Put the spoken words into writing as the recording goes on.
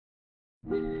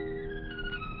Thaddeus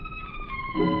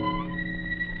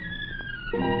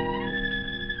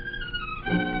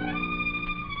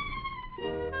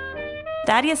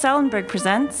Ellenberg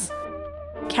presents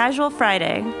Casual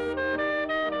Friday.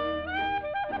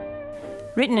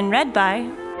 Written and read by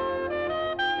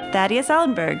Thaddeus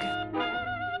Ellenberg.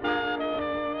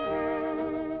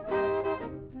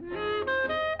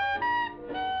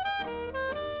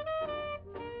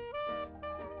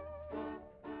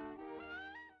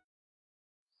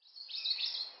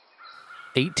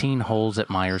 "18 Holes at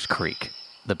Myers Creek,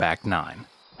 the Back Nine."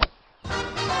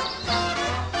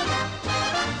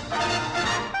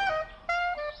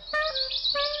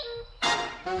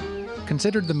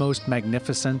 Considered the most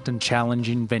magnificent and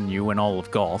challenging venue in all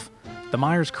of golf, the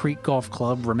Myers Creek Golf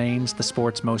Club remains the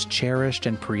sport's most cherished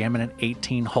and preeminent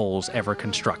 18 holes ever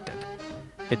constructed.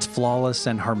 Its flawless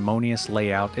and harmonious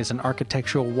layout is an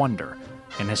architectural wonder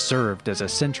and has served as a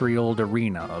century-old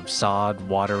arena of sod,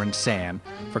 water, and sand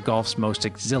for golf's most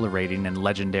exhilarating and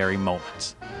legendary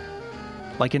moments.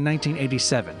 Like in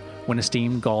 1987, when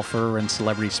esteemed golfer and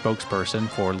celebrity spokesperson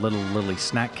for Little Lily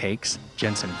Snack Cakes,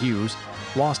 Jensen Hughes,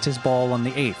 lost his ball on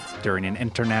the 8th during an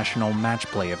international match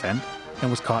play event and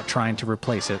was caught trying to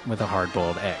replace it with a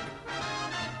hard-boiled egg.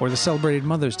 Or the celebrated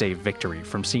Mother's Day victory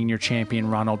from senior champion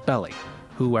Ronald Belly,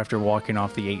 who, after walking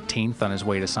off the 18th on his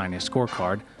way to sign his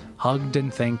scorecard, hugged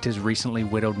and thanked his recently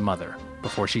widowed mother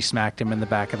before she smacked him in the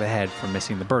back of the head for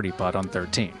missing the birdie putt on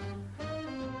 13.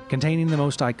 Containing the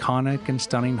most iconic and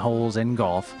stunning holes in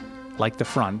golf, like the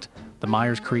front, the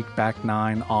Myers Creek Back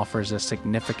Nine offers a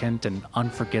significant and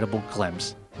unforgettable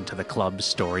glimpse into the club's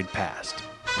storied past.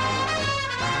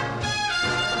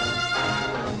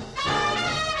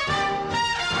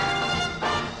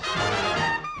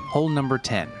 Hole number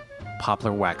 10,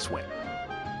 Poplar Waxwing.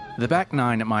 The Back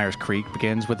Nine at Myers Creek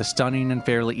begins with a stunning and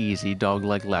fairly easy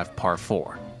dogleg left par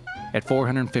 4. At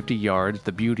 450 yards,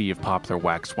 the beauty of Poplar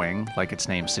Waxwing, like its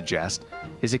name suggests,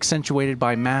 is accentuated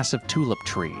by massive tulip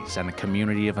trees and a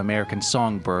community of American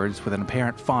songbirds with an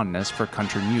apparent fondness for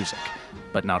country music,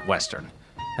 but not Western.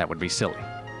 That would be silly.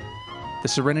 The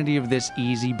serenity of this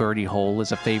easy birdie hole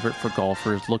is a favorite for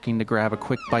golfers looking to grab a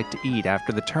quick bite to eat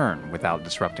after the turn without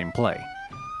disrupting play.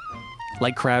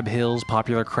 Like Crab Hill's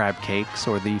popular crab cakes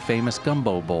or the famous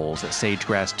gumbo bowls at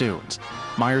Sagegrass Dunes,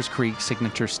 Myers Creek's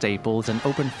signature staple is an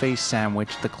open-faced sandwich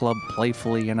the club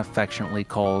playfully and affectionately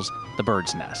calls the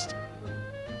Bird's Nest.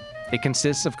 It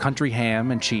consists of country ham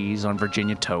and cheese on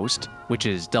Virginia toast, which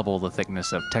is double the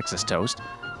thickness of Texas toast,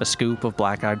 a scoop of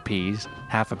black-eyed peas,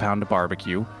 half a pound of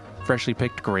barbecue, freshly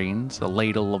picked greens, a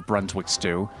ladle of Brunswick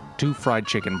stew, 2 fried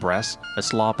chicken breasts, a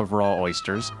slop of raw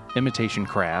oysters, imitation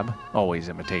crab, always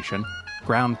imitation,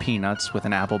 ground peanuts with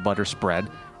an apple butter spread,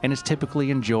 and is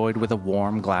typically enjoyed with a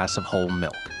warm glass of whole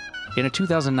milk. In a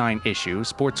 2009 issue,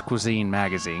 Sports Cuisine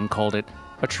magazine called it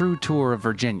a true tour of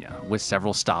Virginia, with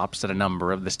several stops at a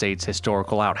number of the state's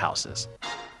historical outhouses.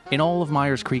 In all of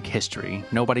Myers Creek history,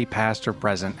 nobody past or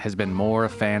present has been more a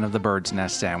fan of the Bird's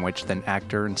Nest sandwich than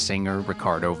actor and singer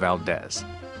Ricardo Valdez.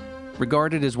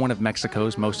 Regarded as one of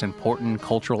Mexico's most important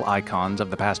cultural icons of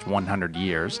the past 100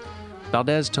 years,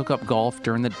 Valdez took up golf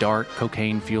during the dark,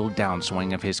 cocaine-fueled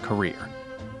downswing of his career.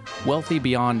 Wealthy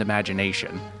beyond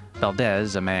imagination,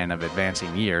 Valdez, a man of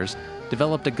advancing years,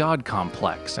 developed a god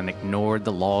complex and ignored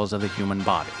the laws of the human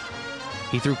body.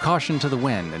 He threw caution to the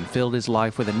wind and filled his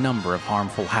life with a number of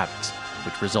harmful habits,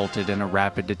 which resulted in a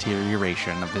rapid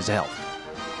deterioration of his health.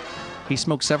 He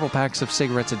smoked several packs of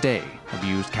cigarettes a day,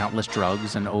 abused countless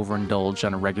drugs, and overindulged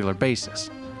on a regular basis.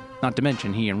 Not to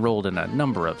mention he enrolled in a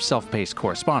number of self-paced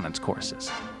correspondence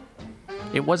courses.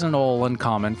 It wasn't all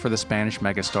uncommon for the Spanish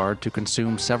megastar to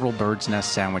consume several Bird's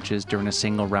Nest sandwiches during a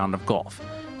single round of golf,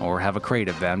 or have a crate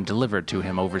of them delivered to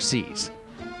him overseas.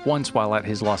 Once, while at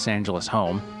his Los Angeles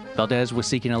home, Valdez was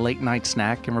seeking a late-night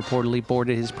snack and reportedly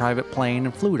boarded his private plane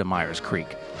and flew to Myers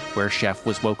Creek, where a chef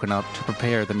was woken up to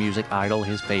prepare the music idol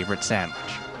his favorite sandwich.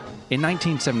 In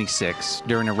 1976,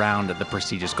 during a round at the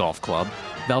prestigious golf club,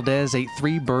 Valdez ate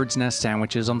 3 Bird's Nest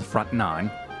sandwiches on the front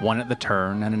 9, one at the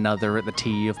turn and another at the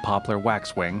tee of Poplar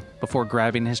Waxwing, before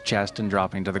grabbing his chest and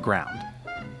dropping to the ground.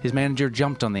 His manager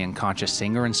jumped on the unconscious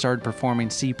singer and started performing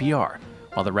CPR,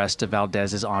 while the rest of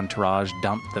Valdez's entourage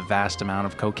dumped the vast amount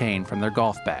of cocaine from their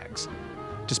golf bags.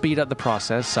 To speed up the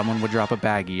process, someone would drop a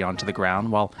baggie onto the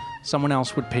ground while someone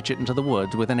else would pitch it into the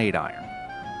woods with an 8-iron.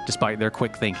 Despite their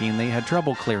quick thinking, they had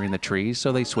trouble clearing the trees,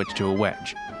 so they switched to a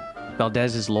wedge.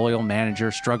 Valdez's loyal manager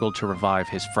struggled to revive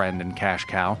his friend and cash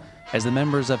cow as the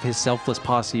members of his selfless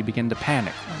posse began to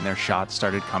panic when their shots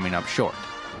started coming up short.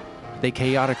 They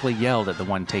chaotically yelled at the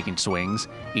one taking swings,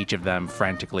 each of them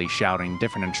frantically shouting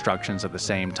different instructions at the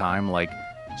same time, like,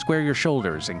 square your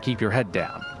shoulders and keep your head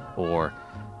down, or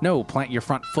no, plant your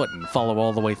front foot and follow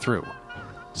all the way through.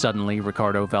 Suddenly,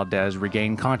 Ricardo Valdez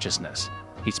regained consciousness.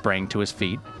 He sprang to his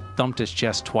feet, thumped his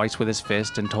chest twice with his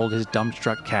fist, and told his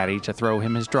dumbstruck caddy to throw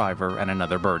him his driver and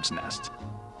another bird's nest.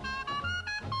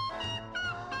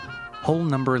 Hole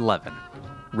number 11,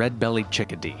 Red-Bellied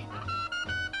Chickadee.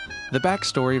 The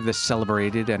backstory of this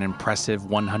celebrated and impressive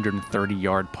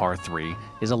 130-yard par 3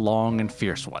 is a long and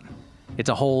fierce one. It's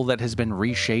a hole that has been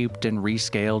reshaped and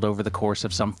rescaled over the course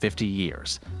of some 50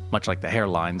 years, much like the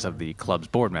hairlines of the club's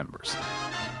board members.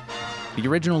 The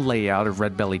original layout of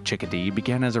Red-Bellied Chickadee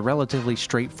began as a relatively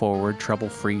straightforward,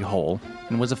 trouble-free hole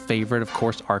and was a favorite of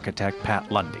course architect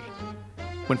Pat Lundy.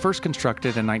 When first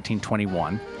constructed in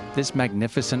 1921, this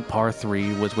magnificent par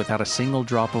 3 was without a single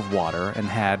drop of water and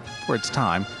had, for its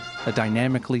time, a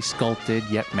dynamically sculpted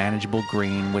yet manageable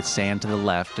green with sand to the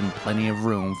left and plenty of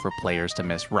room for players to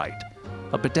miss right,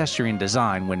 a pedestrian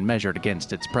design when measured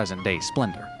against its present-day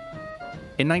splendor.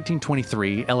 In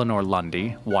 1923, Eleanor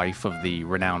Lundy, wife of the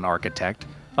renowned architect,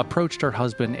 approached her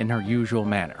husband in her usual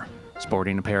manner,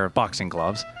 sporting a pair of boxing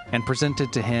gloves, and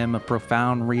presented to him a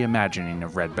profound reimagining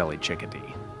of Red-Bellied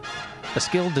Chickadee. A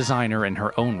skilled designer in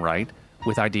her own right,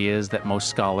 with ideas that most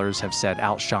scholars have said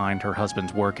outshined her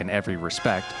husband's work in every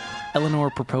respect,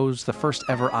 Eleanor proposed the first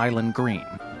ever island green,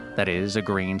 that is, a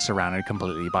green surrounded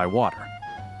completely by water.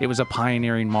 It was a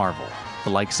pioneering marvel, the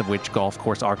likes of which golf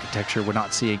course architecture would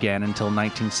not see again until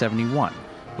 1971,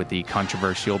 with the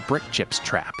controversial brick chips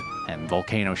trap and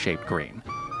volcano-shaped green.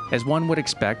 As one would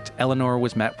expect, Eleanor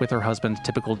was met with her husband's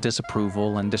typical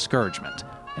disapproval and discouragement,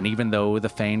 and even though the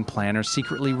famed planner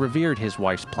secretly revered his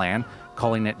wife's plan,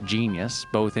 calling it genius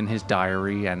both in his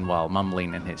diary and while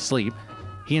mumbling in his sleep,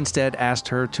 he instead asked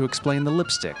her to explain the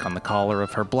lipstick on the collar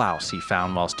of her blouse he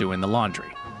found whilst doing the laundry.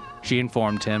 She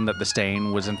informed him that the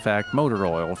stain was in fact motor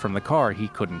oil from the car he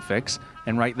couldn't fix,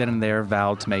 and right then and there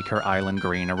vowed to make her island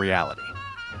green a reality.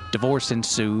 Divorce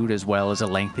ensued, as well as a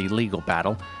lengthy legal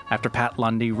battle, after Pat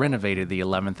Lundy renovated the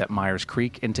 11th at Myers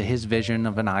Creek into his vision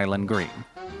of an island green.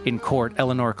 In court,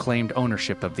 Eleanor claimed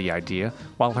ownership of the idea,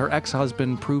 while her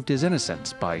ex-husband proved his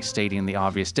innocence by stating the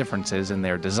obvious differences in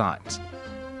their designs.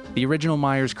 The original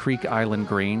Myers Creek Island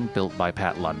Green, built by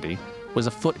Pat Lundy, was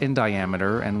a foot in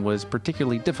diameter and was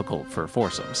particularly difficult for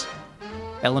foursomes.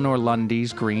 Eleanor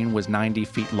Lundy's green was 90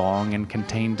 feet long and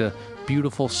contained a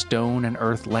beautiful stone and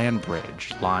earth land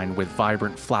bridge lined with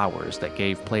vibrant flowers that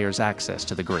gave players access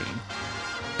to the green.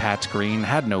 Pat's green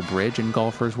had no bridge and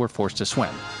golfers were forced to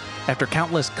swim. After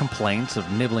countless complaints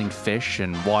of nibbling fish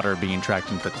and water being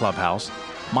tracked into the clubhouse,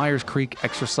 Myers Creek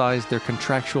exercised their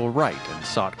contractual right and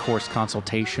sought course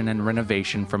consultation and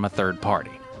renovation from a third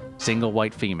party, single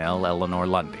white female Eleanor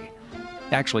Lundy.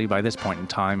 Actually, by this point in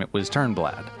time, it was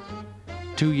Turnblad.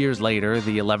 2 years later,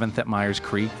 the 11th at Myers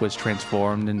Creek was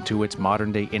transformed into its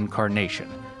modern-day incarnation,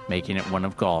 making it one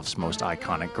of golf's most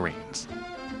iconic greens.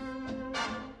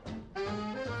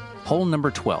 Hole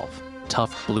number 12,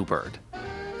 Tufted Bluebird.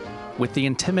 With the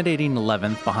intimidating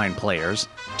 11th behind players,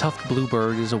 Tufted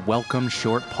Bluebird is a welcome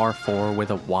short par 4 with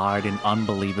a wide and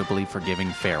unbelievably forgiving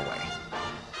fairway.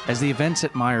 As the events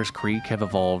at Myers Creek have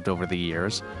evolved over the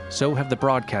years, so have the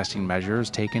broadcasting measures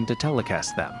taken to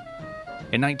telecast them.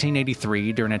 In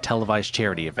 1983, during a televised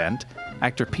charity event,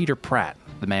 actor Peter Pratt,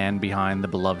 the man behind the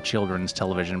beloved children's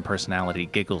television personality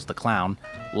Giggles the Clown,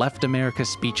 left America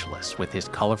speechless with his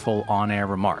colorful on-air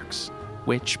remarks,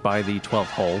 which, by the 12th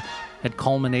hole, had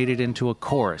culminated into a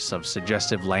chorus of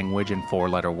suggestive language and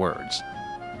four-letter words.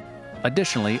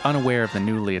 Additionally, unaware of the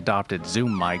newly adopted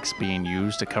Zoom mics being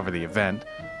used to cover the event,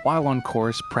 while on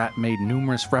course, Pratt made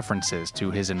numerous references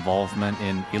to his involvement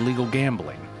in illegal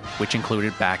gambling, which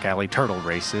included back-alley turtle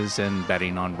races and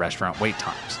betting on restaurant wait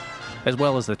times, as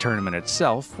well as the tournament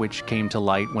itself, which came to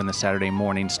light when the Saturday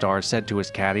morning star said to his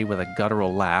caddy with a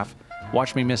guttural laugh,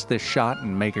 "Watch me miss this shot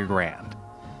and make it grand."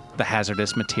 The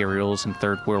hazardous materials and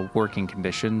third-world working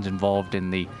conditions involved in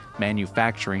the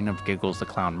manufacturing of Giggles the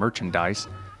Clown merchandise,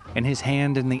 and his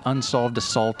hand in the unsolved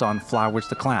assault on Flowers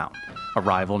the Clown, a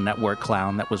rival network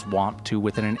clown that was whomped to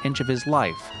within an inch of his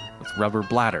life with rubber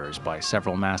bladders by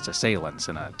several masked assailants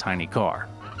in a tiny car.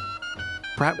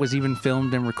 Pratt was even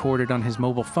filmed and recorded on his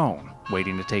mobile phone,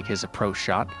 waiting to take his approach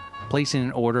shot, placing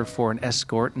an order for an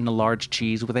escort and a large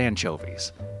cheese with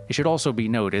anchovies. It should also be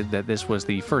noted that this was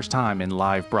the first time in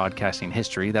live broadcasting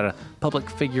history that a public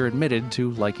figure admitted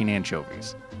to liking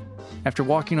anchovies. After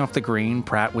walking off the green,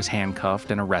 Pratt was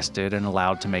handcuffed and arrested and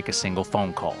allowed to make a single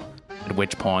phone call, at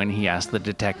which point he asked the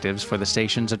detectives for the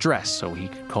station's address so he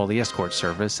could call the escort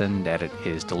service and edit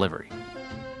his delivery.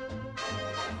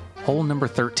 Hole number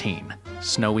 13,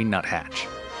 Snowy Nuthatch.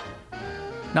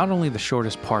 Not only the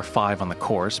shortest par 5 on the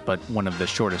course, but one of the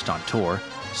shortest on tour,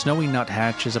 Snowy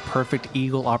Nuthatch is a perfect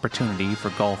eagle opportunity for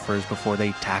golfers before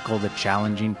they tackle the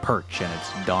challenging perch and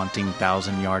its daunting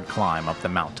 1,000-yard climb up the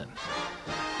mountain.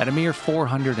 At a mere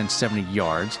 470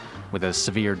 yards, with a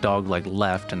severe dogleg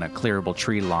left and a clearable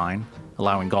tree line,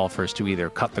 allowing golfers to either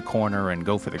cut the corner and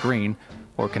go for the green,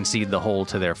 or concede the hole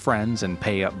to their friends and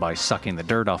pay up by sucking the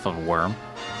dirt off of a worm,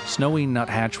 Snowy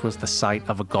Nuthatch was the site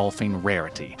of a golfing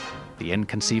rarity, the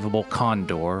inconceivable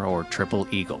condor or triple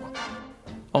eagle.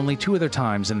 Only 2 other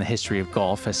times in the history of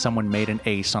golf has someone made an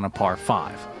ace on a par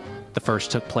 5. The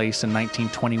first took place in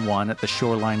 1921 at the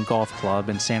Shoreline Golf Club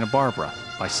in Santa Barbara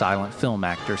by silent film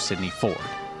actor Sidney Ford.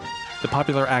 The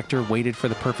popular actor waited for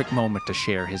the perfect moment to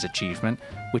share his achievement,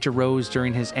 which arose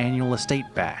during his annual estate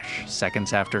bash,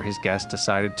 seconds after his guest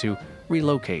decided to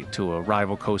relocate to a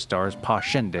rival co-star's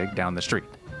posh shindig down the street.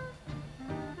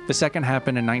 The second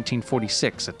happened in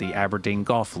 1946 at the Aberdeen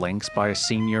Golf Links by a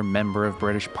senior member of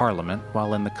British Parliament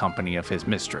while in the company of his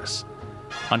mistress.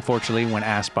 Unfortunately, when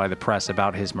asked by the press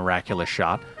about his miraculous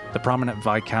shot, the prominent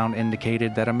Viscount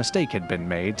indicated that a mistake had been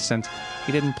made since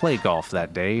he didn't play golf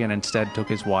that day and instead took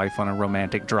his wife on a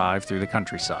romantic drive through the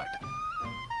countryside.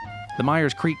 The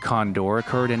Myers Creek Condor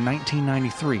occurred in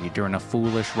 1993 during a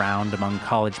foolish round among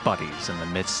college buddies in the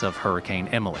midst of Hurricane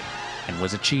Emily, and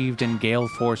was achieved in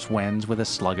gale-force winds with a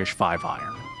sluggish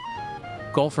 5-iron.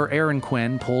 Golfer Aaron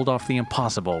Quinn pulled off the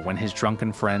impossible when his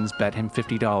drunken friends bet him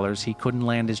 $50 he couldn't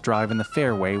land his drive in the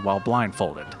fairway while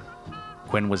blindfolded.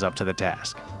 Quinn was up to the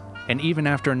task, and even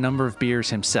after a number of beers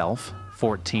himself,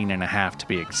 14 and a half to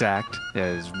be exact,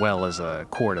 as well as a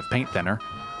quart of paint thinner,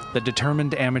 the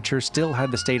determined amateur still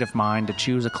had the state of mind to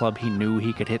choose a club he knew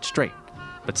he could hit straight,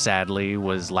 but sadly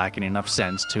was lacking enough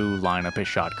sense to line up his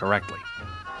shot correctly.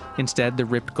 Instead, the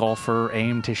ripped golfer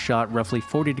aimed his shot roughly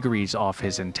 40 degrees off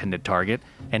his intended target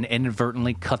and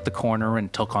inadvertently cut the corner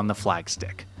and took on the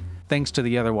flagstick. Thanks to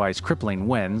the otherwise crippling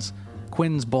winds,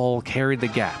 Quinn's ball carried the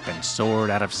gap and soared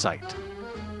out of sight.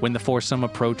 When the foursome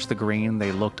approached the green,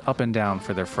 they looked up and down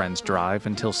for their friend's drive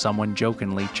until someone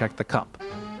jokingly checked the cup.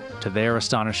 To their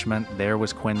astonishment, there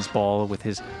was Quinn's ball with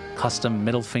his custom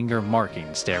middle finger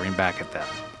marking staring back at them.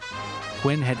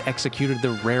 Quinn had executed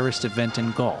the rarest event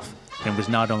in golf, and was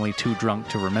not only too drunk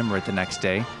to remember it the next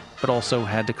day, but also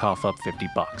had to cough up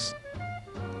 $50.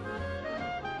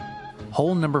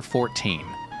 Hole number 14,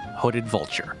 Hooded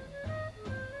Vulture.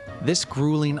 This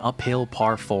grueling uphill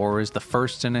par 4 is the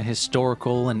first in a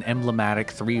historical and emblematic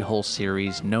 3-hole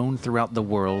series known throughout the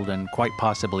world and quite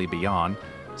possibly beyond,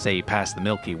 say past the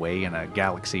Milky Way in a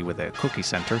galaxy with a cookie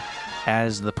center,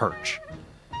 as the Perch.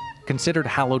 Considered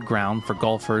hallowed ground for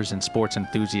golfers and sports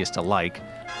enthusiasts alike,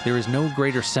 there is no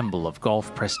greater symbol of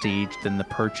golf prestige than the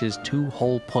Perch's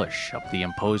 2-hole push up the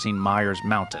imposing Myers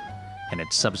Mountain and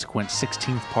its subsequent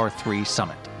 16th par 3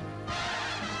 summit.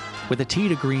 With a tee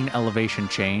to green elevation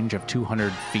change of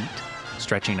 200 feet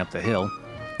stretching up the hill,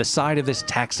 the side of this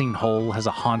taxing hole has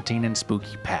a haunting and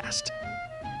spooky past.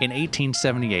 In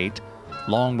 1878,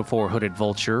 long before Hooded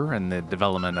Vulture and the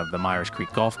development of the Myers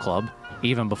Creek Golf Club,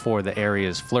 even before the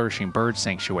area's flourishing bird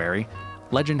sanctuary,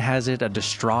 legend has it a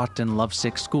distraught and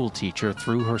lovesick schoolteacher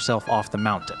threw herself off the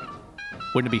mountain.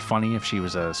 Wouldn't it be funny if she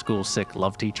was a school-sick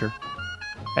love teacher?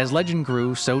 As legend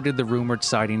grew, so did the rumored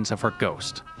sightings of her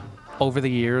ghost. Over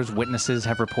the years, witnesses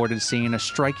have reported seeing a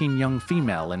striking young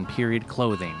female in period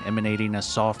clothing emanating a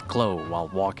soft glow while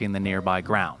walking the nearby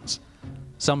grounds.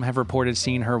 Some have reported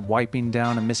seeing her wiping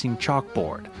down a missing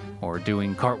chalkboard or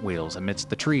doing cartwheels amidst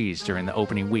the trees during the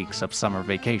opening weeks of summer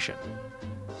vacation.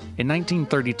 In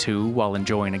 1932, while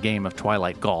enjoying a game of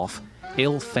twilight golf,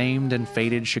 ill-famed and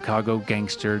faded Chicago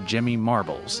gangster Jimmy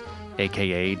Marbles,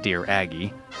 aka Dear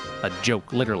Aggie, a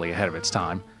joke literally ahead of its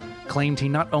time, claimed he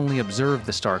not only observed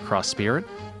the star-crossed spirit,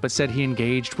 but said he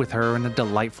engaged with her in a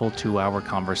delightful 2-hour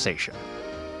conversation.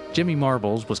 Jimmy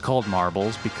Marbles was called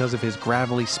Marbles because of his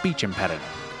gravelly speech impediment,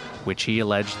 which he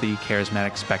alleged the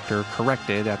charismatic specter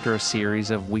corrected after a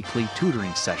series of weekly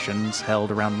tutoring sessions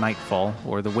held around nightfall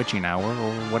or the witching hour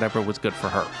or whatever was good for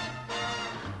her.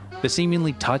 The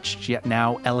seemingly touched yet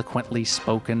now eloquently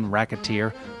spoken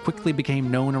racketeer quickly became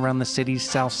known around the city's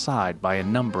south side by a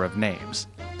number of names.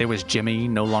 There was Jimmy,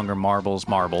 no longer Marbles,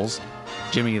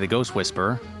 Jimmy the Ghost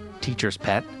Whisperer, Teacher's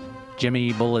Pet,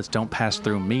 Jimmy Bullets Don't Pass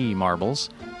Through Me Marbles,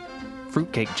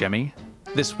 Fruitcake Jimmy.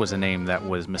 This was a name that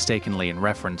was mistakenly in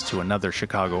reference to another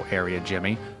Chicago area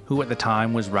Jimmy, who at the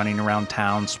time was running around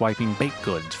town swiping baked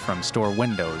goods from store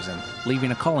windows and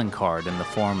leaving a calling card in the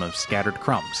form of scattered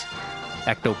crumbs.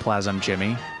 Ectoplasm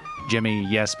Jimmy, Jimmy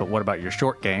Yes But What About Your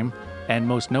Short Game, and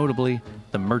most notably,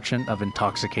 the Merchant of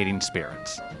Intoxicating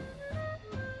Spirits.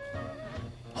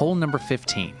 Hole number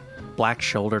 15,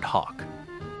 Black-Shouldered Hawk.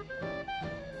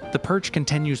 The perch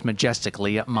continues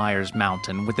majestically up Myers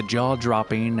Mountain with the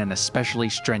jaw-dropping and especially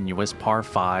strenuous par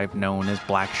 5 known as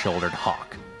Black-Shouldered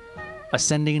Hawk.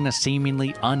 Ascending a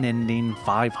seemingly unending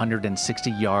 560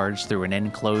 yards through an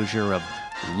enclosure of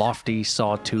lofty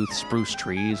sawtooth spruce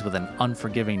trees with an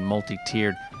unforgiving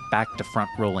multi-tiered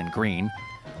back-to-front rolling green,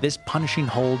 this punishing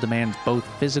hole demands both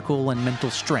physical and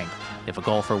mental strength if a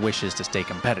golfer wishes to stay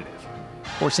competitive,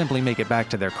 or simply make it back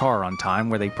to their car on time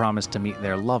where they promise to meet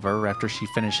their lover after she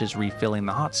finishes refilling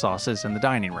the hot sauces in the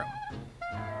dining room.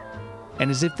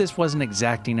 And as if this wasn't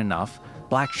exacting enough,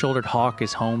 Black-Shouldered Hawk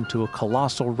is home to a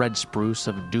colossal red spruce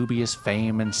of dubious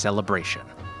fame and celebration.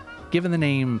 Given the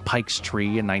name Pike's Tree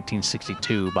in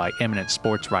 1962 by eminent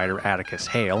sports writer Atticus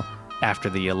Hale,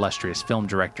 after the illustrious film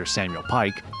director Samuel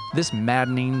Pike, this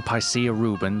maddening Picea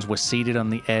rubens was seated on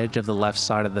the edge of the left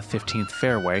side of the 15th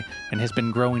fairway and has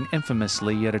been growing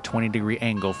infamously at a 20-degree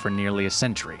angle for nearly a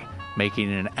century,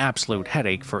 making it an absolute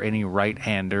headache for any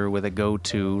right-hander with a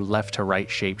go-to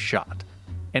left-to-right shaped shot.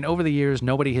 And over the years,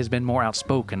 nobody has been more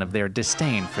outspoken of their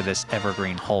disdain for this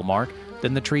evergreen hallmark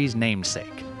than the tree's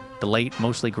namesake, the late,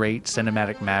 mostly great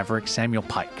cinematic maverick Samuel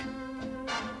Pike.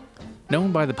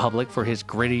 Known by the public for his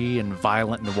gritty and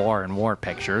violent noir and war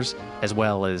pictures, as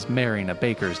well as marrying a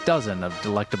baker's dozen of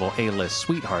delectable A-list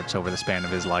sweethearts over the span of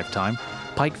his lifetime,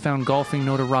 Pike found golfing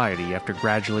notoriety after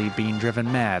gradually being driven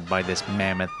mad by this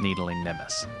mammoth needling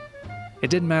nemesis. It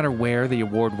didn't matter where the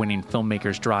award-winning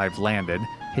filmmaker's drive landed,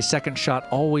 his second shot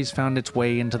always found its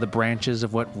way into the branches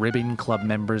of what ribbing club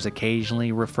members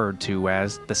occasionally referred to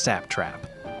as the sap trap.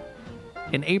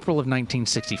 In April of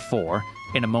 1964,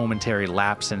 in a momentary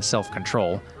lapse in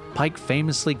self-control, Pike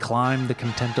famously climbed the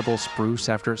contemptible spruce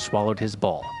after it swallowed his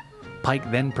ball. Pike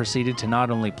then proceeded to not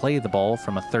only play the ball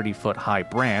from a 30-foot high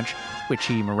branch, which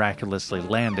he miraculously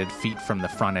landed feet from the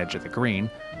front edge of the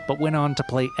green, but went on to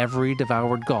play every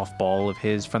devoured golf ball of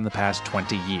his from the past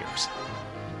 20 years.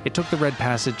 It took the Red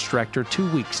Passage director 2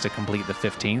 weeks to complete the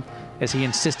 15th, as he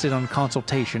insisted on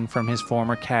consultation from his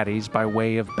former caddies by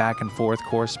way of back-and-forth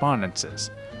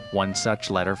correspondences. One such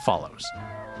letter follows.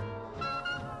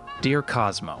 Dear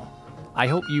Cosmo, I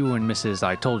hope you and Mrs.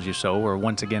 I Told You So are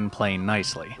once again playing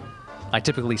nicely. I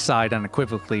typically side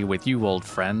unequivocally with you, old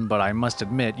friend, but I must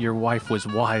admit your wife was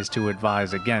wise to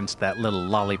advise against that little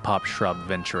lollipop shrub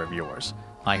venture of yours.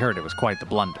 I heard it was quite the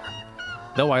blunder.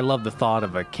 Though I love the thought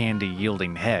of a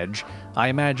candy-yielding hedge, I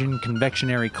imagine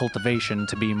confectionery cultivation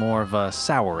to be more of a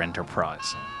sour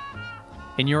enterprise.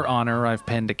 In your honor, I've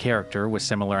penned a character with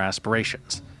similar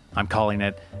aspirations. I'm calling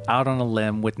it Out on a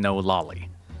Limb with No Lolly.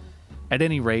 At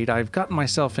any rate, I've gotten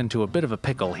myself into a bit of a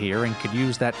pickle here and could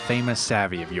use that famous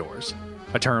savvy of yours,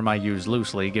 a term I use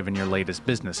loosely given your latest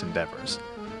business endeavors.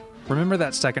 Remember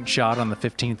that second shot on the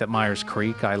 15th at Myers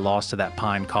Creek I lost to that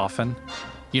pine coffin?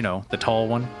 You know, the tall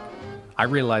one? I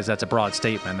realize that's a broad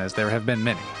statement, as there have been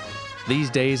many. These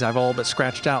days, I've all but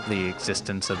scratched out the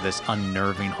existence of this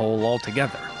unnerving hole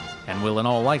altogether, and will in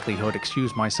all likelihood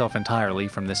excuse myself entirely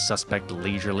from this suspect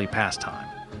leisurely pastime.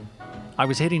 I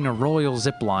was hitting a Royal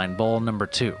Zipline ball number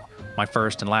 2, my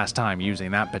first and last time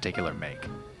using that particular make.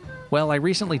 Well, I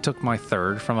recently took my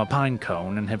third from a pine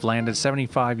cone and have landed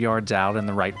 75 yards out in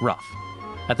the right rough.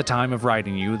 At the time of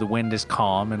writing you, the wind is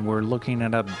calm and we're looking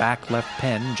at a back left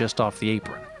pin just off the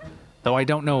apron. Though I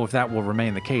don't know if that will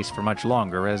remain the case for much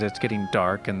longer, as it's getting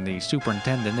dark and the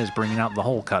superintendent is bringing out the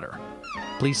hole cutter.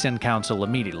 Please send counsel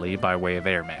immediately by way of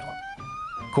airmail.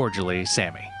 Cordially,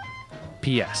 Sammy.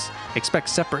 P.S. Expect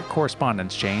separate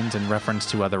correspondence chains in reference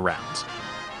to other rounds.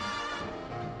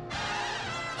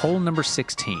 Hole number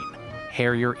 16,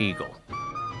 Harrier Eagle.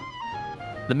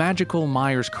 The magical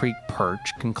Myers Creek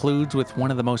perch concludes with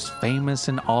one of the most famous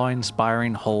and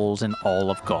awe-inspiring holes in all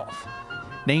of golf.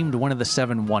 Named one of the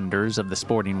 7 wonders of the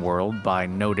sporting world by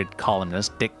noted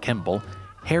columnist Dick Kimball,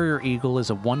 Harrier Eagle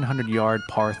is a 100-yard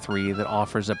par 3 that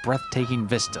offers a breathtaking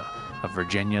vista of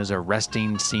Virginia's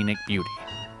arresting scenic beauty.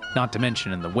 Not to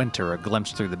mention in the winter a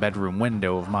glimpse through the bedroom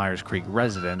window of Myers Creek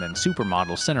resident and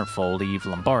supermodel centerfold Eve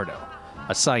Lombardo,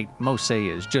 a sight most say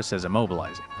is just as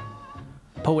immobilizing.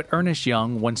 Poet Ernest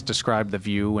Young once described the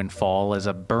view in fall as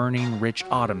a burning, rich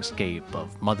autumnscape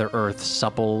of Mother Earth's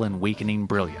supple and weakening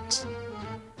brilliance.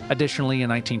 Additionally, in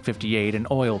 1958, an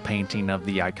oil painting of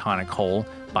the iconic hole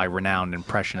by renowned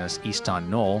impressionist Easton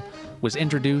Knoll was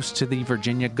introduced to the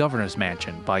Virginia Governor's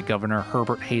Mansion by Governor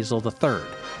Herbert Hazel III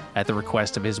at the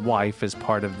request of his wife as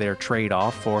part of their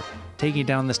trade-off for taking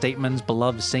down the statesman's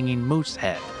beloved singing moose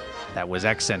head that was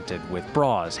accented with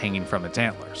bras hanging from its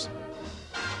antlers.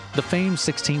 The famed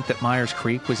 16th at Myers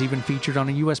Creek was even featured on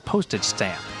a U.S. postage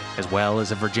stamp, as well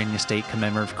as a Virginia state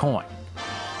commemorative coin.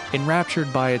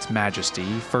 Enraptured by its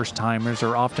majesty, first-timers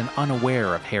are often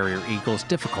unaware of Harrier Eagle's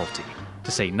difficulty,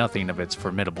 to say nothing of its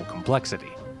formidable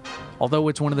complexity. Although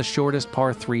it's one of the shortest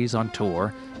par 3s on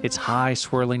tour, its high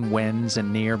swirling winds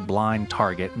and near blind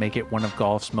target make it one of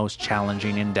golf's most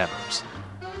challenging endeavors.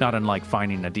 Not unlike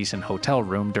finding a decent hotel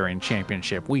room during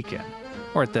championship weekend,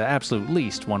 or at the absolute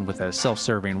least one with a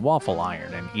self-serving waffle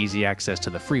iron and easy access to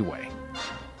the freeway.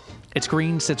 Its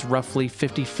green sits roughly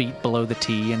 50 feet below the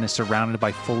tee and is surrounded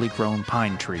by fully grown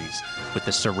pine trees, with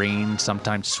the serene,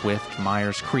 sometimes swift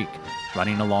Myers Creek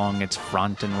running along its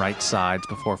front and right sides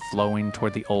before flowing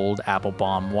toward the old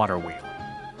Applebaum water wheel.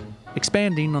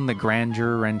 Expanding on the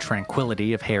grandeur and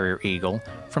tranquility of Harrier Eagle,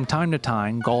 from time to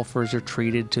time golfers are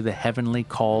treated to the heavenly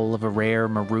call of a rare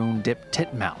maroon-dipped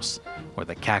titmouse, or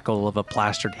the cackle of a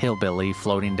plastered hillbilly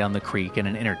floating down the creek in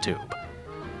an inner tube.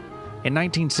 In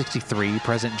 1963,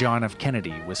 President John F.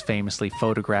 Kennedy was famously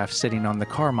photographed sitting on the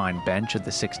Carmine bench of the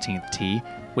 16th tee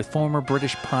with former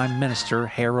British Prime Minister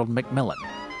Harold Macmillan,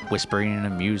 whispering an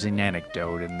amusing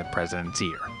anecdote in the president's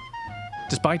ear.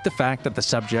 Despite the fact that the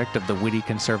subject of the witty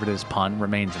conservative's pun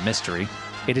remains a mystery,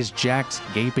 it is Jack's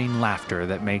gaping laughter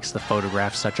that makes the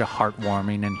photograph such a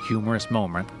heartwarming and humorous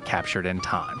moment captured in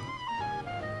time.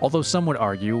 Although some would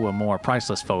argue a more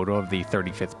priceless photo of the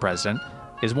 35th president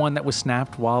is one that was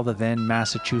snapped while the then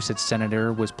Massachusetts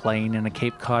senator was playing in a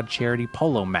Cape Cod charity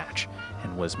polo match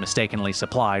and was mistakenly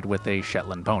supplied with a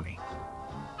Shetland pony.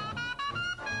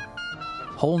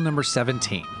 Hole number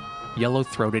 17,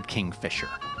 Yellow-Throated Kingfisher.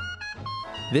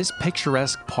 This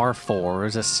picturesque par 4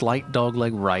 is a slight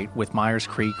dogleg right with Myers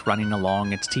Creek running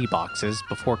along its tee boxes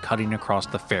before cutting across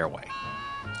the fairway.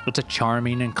 It's a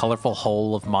charming and colorful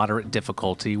hole of moderate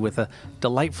difficulty with a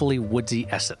delightfully woodsy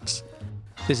essence.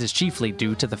 This is chiefly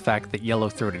due to the fact that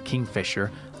Yellow-Throated Kingfisher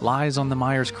lies on the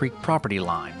Myers Creek property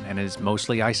line and is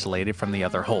mostly isolated from the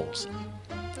other holes.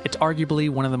 It's arguably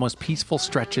one of the most peaceful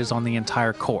stretches on the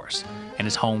entire course and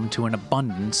is home to an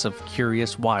abundance of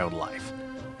curious wildlife,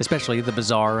 especially the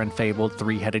bizarre and fabled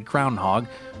three-headed groundhog,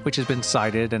 which has been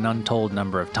sighted an untold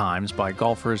number of times by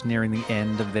golfers nearing the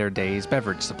end of their day's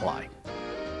beverage supply.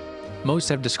 Most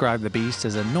have described the beast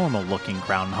as a normal-looking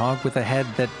groundhog with a head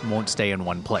that won't stay in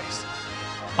one place.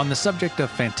 On the subject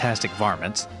of fantastic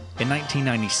varmints, in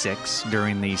 1996,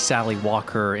 during the Sally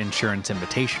Walker Insurance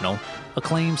Invitational,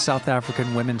 acclaimed South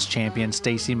African women's champion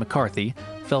Stacey McCarthy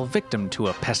fell victim to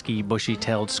a pesky,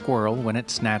 bushy-tailed squirrel when it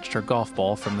snatched her golf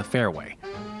ball from the fairway.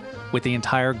 With the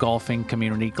entire golfing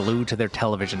community glued to their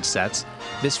television sets,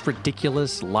 this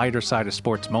ridiculous, lighter side of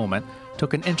sports moment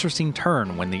took an interesting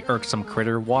turn when the irksome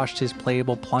critter washed his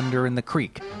playable plunder in the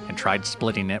creek and tried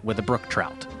splitting it with a brook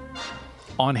trout.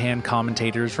 On-hand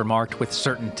commentators remarked with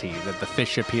certainty that the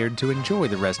fish appeared to enjoy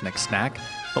the Resnick snack,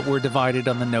 but were divided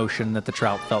on the notion that the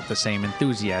trout felt the same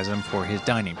enthusiasm for his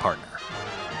dining partner.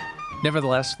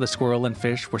 Nevertheless, the squirrel and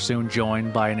fish were soon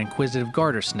joined by an inquisitive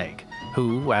garter snake,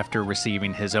 who, after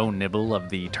receiving his own nibble of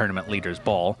the tournament leader's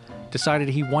ball, decided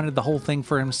he wanted the whole thing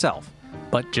for himself,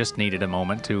 but just needed a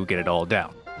moment to get it all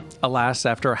down. Alas,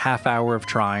 after a half hour of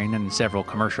trying and several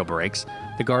commercial breaks,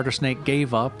 the garter snake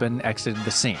gave up and exited the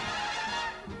scene.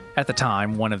 At the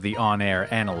time, one of the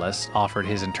on-air analysts offered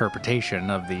his interpretation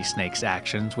of the snake's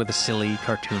actions with a silly,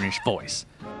 cartoonish voice.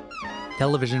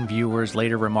 Television viewers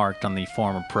later remarked on the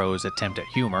former pro's attempt at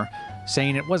humor,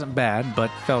 saying it wasn't bad, but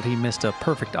felt he missed a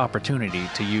perfect opportunity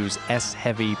to use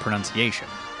S-heavy pronunciation.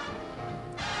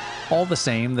 All the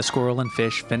same, the squirrel and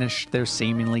fish finished their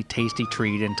seemingly tasty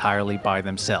treat entirely by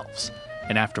themselves,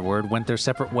 and afterward went their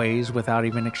separate ways without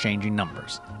even exchanging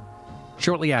numbers.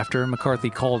 Shortly after,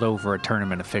 McCarthy called over a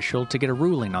tournament official to get a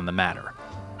ruling on the matter.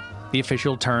 The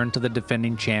official turned to the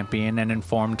defending champion and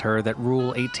informed her that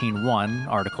Rule 18.1,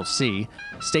 Article C,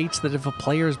 states that if a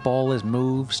player's ball is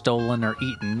moved, stolen, or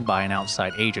eaten by an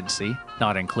outside agency,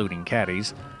 not including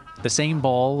caddies, the same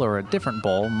ball or a different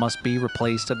ball must be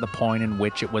replaced at the point in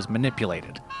which it was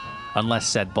manipulated, unless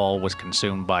said ball was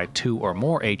consumed by two or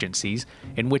more agencies,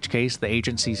 in which case the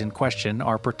agencies in question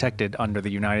are protected under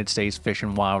the United States Fish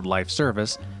and Wildlife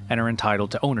Service and are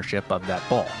entitled to ownership of that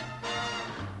ball.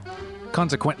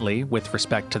 Consequently, with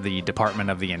respect to the Department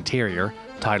of the Interior,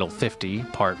 Title 50,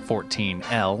 Part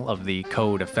 14L of the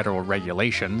Code of Federal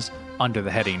Regulations, under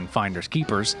the heading Finders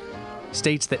Keepers,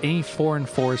 states that any foreign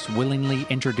force willingly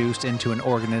introduced into an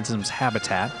organism's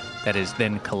habitat that is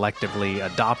then collectively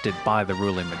adopted by the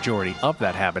ruling majority of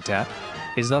that habitat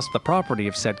is thus the property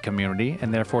of said community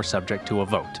and therefore subject to a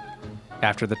vote.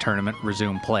 After the tournament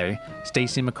resumed play,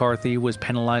 Stacey McCarthy was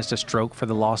penalized a stroke for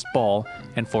the lost ball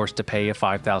and forced to pay a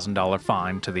 $5,000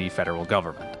 fine to the federal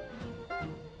government.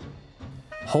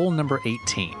 Hole number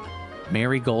 18,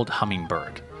 Marigold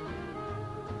Hummingbird.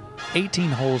 18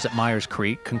 holes at Myers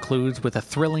Creek concludes with a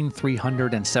thrilling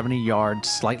 370-yard,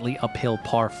 slightly uphill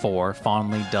par 4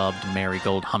 fondly dubbed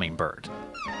Marigold Hummingbird.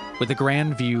 With a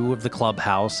grand view of the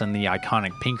clubhouse and the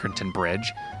iconic Pinkerton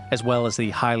Bridge, as well as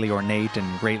the highly ornate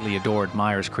and greatly adored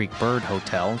Myers Creek Bird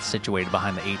Hotel situated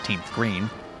behind the 18th green,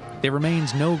 there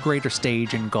remains no greater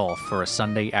stage in golf for a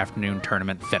Sunday afternoon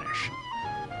tournament finish.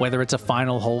 Whether it's a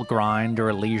final hole grind or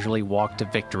a leisurely walk to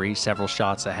victory several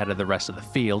shots ahead of the rest of the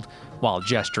field, while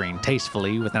gesturing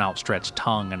tastefully with an outstretched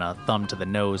tongue and a thumb to the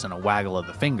nose and a waggle of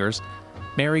the fingers,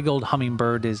 Marigold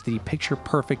Hummingbird is the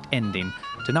picture-perfect ending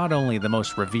to not only the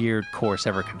most revered course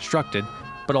ever constructed,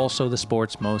 but also the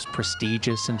sport's most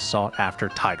prestigious and sought-after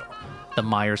title, the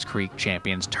Myers Creek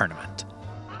Champions Tournament.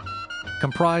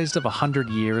 Comprised of 100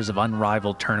 years of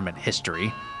unrivaled tournament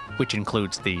history, which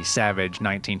includes the savage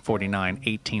 1949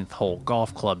 18th hole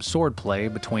golf club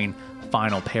swordplay between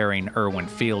final pairing Irwin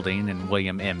Fielding and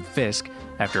William M. Fisk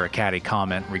after a caddy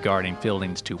comment regarding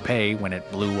Fielding's toupee when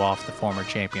it blew off the former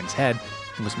champion's head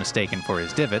and was mistaken for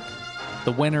his divot,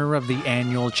 the winner of the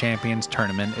annual Champions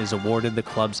Tournament is awarded the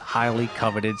club's highly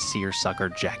coveted seersucker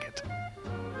jacket.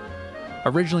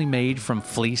 Originally made from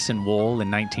fleece and wool in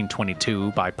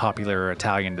 1922 by popular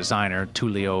Italian designer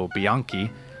Tullio Bianchi,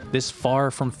 this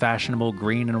far from fashionable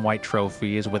green and white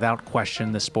trophy is without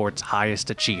question the sport's highest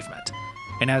achievement,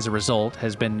 and as a result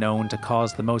has been known to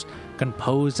cause the most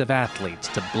composed of athletes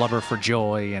to blubber for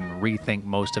joy and rethink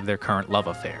most of their current love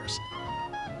affairs.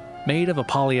 Made of a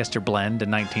polyester blend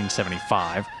in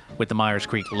 1975, with the Myers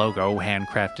Creek logo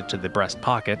handcrafted to the breast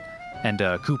pocket, and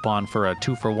a coupon for a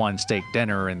 2-for-1 steak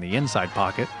dinner in the inside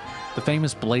pocket, the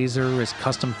famous blazer is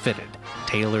custom fitted,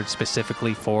 tailored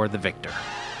specifically for the victor.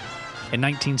 In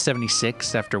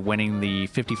 1976, after winning the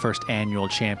 51st Annual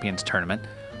Champions Tournament,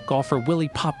 golfer Willie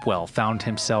Popwell found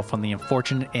himself on the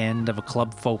unfortunate end of a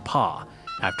club faux pas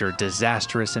after a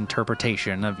disastrous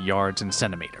interpretation of yards and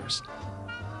centimeters.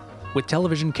 With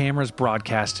television cameras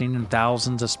broadcasting and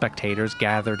thousands of spectators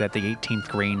gathered at the 18th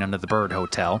green under the Bird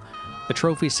Hotel, the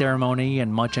trophy ceremony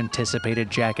and much-anticipated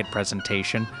jacket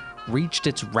presentation reached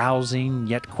its rousing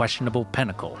yet questionable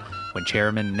pinnacle when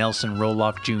Chairman Nelson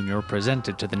Roloff Jr.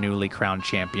 presented to the newly crowned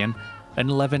champion an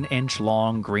 11-inch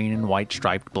long green and white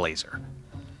striped blazer.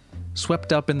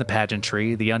 Swept up in the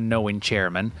pageantry, the unknowing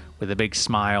chairman, with a big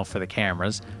smile for the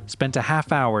cameras, spent a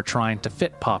half hour trying to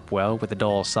fit Popwell with a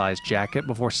doll-sized jacket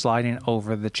before sliding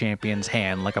over the champion's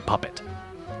hand like a puppet.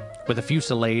 With a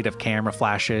fusillade of camera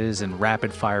flashes and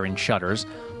rapid-firing shutters,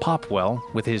 Popwell,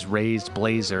 with his raised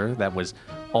blazer that was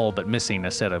all but missing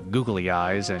a set of googly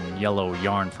eyes and yellow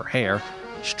yarn for hair,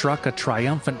 struck a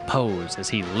triumphant pose as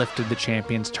he lifted the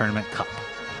Champions Tournament cup.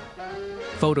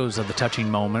 Photos of the touching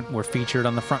moment were featured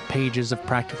on the front pages of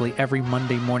practically every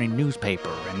Monday morning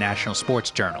newspaper and national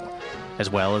sports journal, as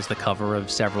well as the cover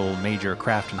of several major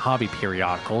craft and hobby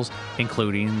periodicals,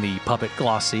 including the Puppet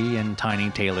Glossy and Tiny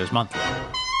Tailor's Monthly.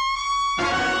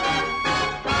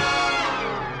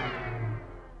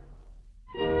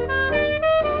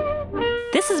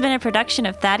 This has been a production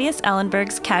of Thaddeus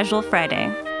Ellenberg's Casual Friday.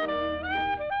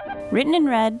 Written and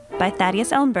read by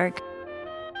Thaddeus Ellenberg,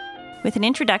 with an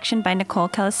introduction by Nicole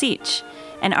Kalasic,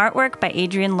 and artwork by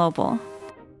Adrian Lobel.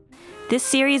 This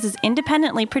series is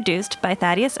independently produced by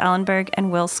Thaddeus Ellenberg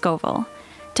and Will Scoville.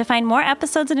 To find more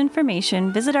episodes and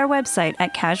information, visit our website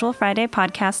at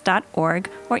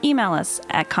casualfridaypodcast.org or email us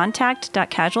at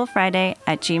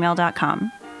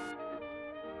contact.casualfriday@gmail.com.